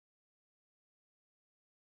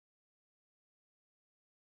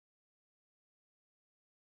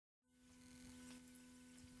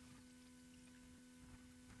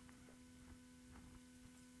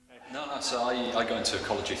So I got into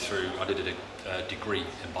ecology I did a degree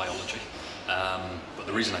in biology, but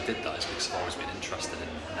the reason I did that is because I've always been interested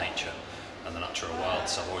in nature and the natural world.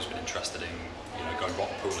 So I've always been interested in, going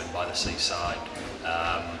rock pooling by the seaside,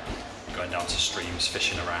 going down to streams,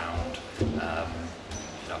 fishing around,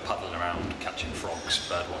 paddling around, catching frogs,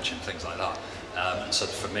 bird watching, things like that. And so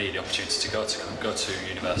for me, the opportunity to go to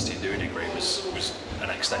university and do a degree was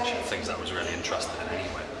an extension of things that I was really interested in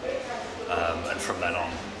anyway. And from then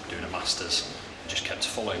on, doing a master's, I just kept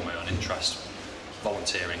following my own interest,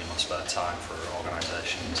 volunteering in my spare time for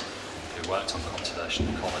organisations who worked on conservation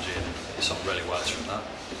and ecology, and it sort of really worked from that.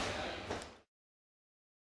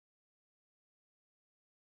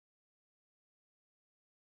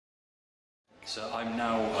 So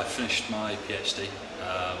I finished my PhD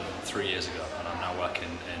 3 years ago, and I'm now working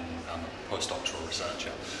I'm a postdoctoral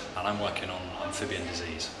researcher, and I'm working on amphibian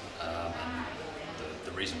disease. And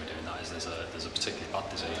the reason we're doing that is there's a particularly bad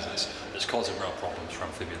disease that's causing real problems for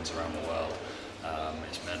amphibians around the world.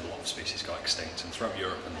 It's made a lot of species go extinct, and throughout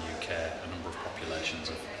Europe and the UK, a number of populations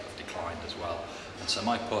have declined as well. And so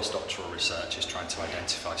my postdoctoral research is trying to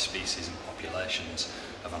identify species and populations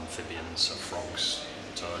of amphibians, of frogs,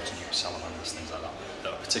 toads, newt, salamanders, things like that,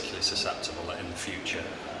 that are particularly susceptible that in the future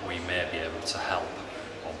we may be able to help,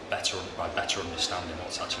 or by better understanding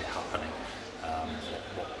what's actually happening,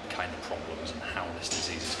 what kind of problems and how this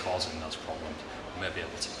disease is causing those problems, we may be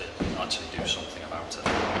able to actually do something about it.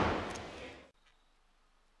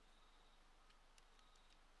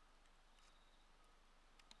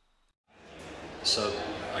 So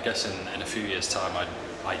I guess in a few years' time I'd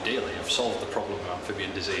ideally have solved the problem of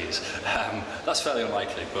amphibian disease. That's fairly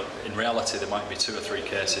unlikely, but in reality there might be 2 or 3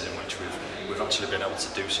 cases in which we've actually been able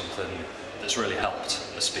to do something that's really helped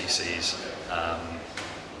a species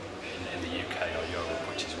in the UK or Europe,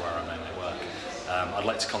 which is where I mainly work. I'd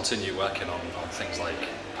like to continue working on things like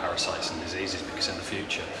parasites and diseases, because in the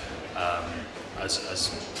future, as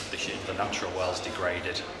the natural world's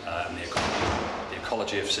degraded and the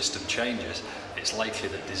ecology of system changes, it's likely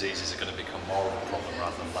that diseases are going to become more of a problem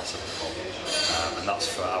rather than less of a problem. And that's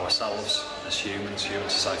for ourselves as humans, human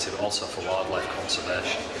society, but also for wildlife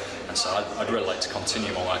conservation. And so I'd really like to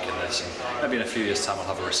continue my work in this, and maybe in a few years' time I'll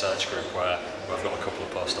have a research group where I've got a couple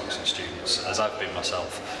of postdocs and students, as I've been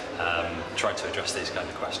myself, trying to address these kind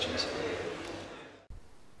of questions.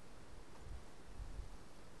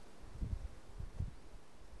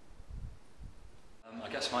 I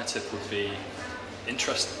guess my tip would be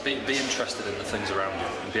be interested in the things around you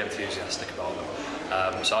and be enthusiastic about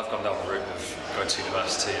them. So I've gone down the route of going to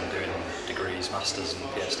university and doing degrees, masters and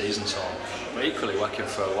PhDs and so on, but equally working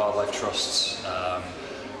for wildlife trusts,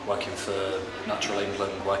 working for Natural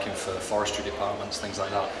England, working for forestry departments, things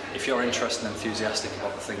like that. If you're interested and enthusiastic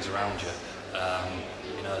about the things around you,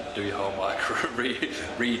 do your homework,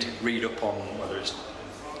 read up on whether it's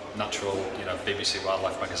natural, BBC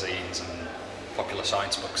wildlife magazines and popular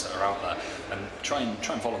science books that are out there, and try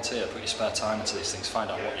and volunteer, put your spare time into these things, find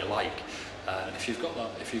out what you like, and if you've got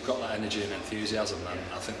that energy and enthusiasm, then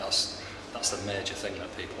I think that's the major thing that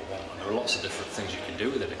people want. And there are lots of different things you can do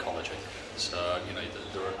within ecology, so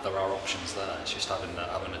there are options there. It's just having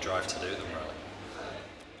a drive to do them, really.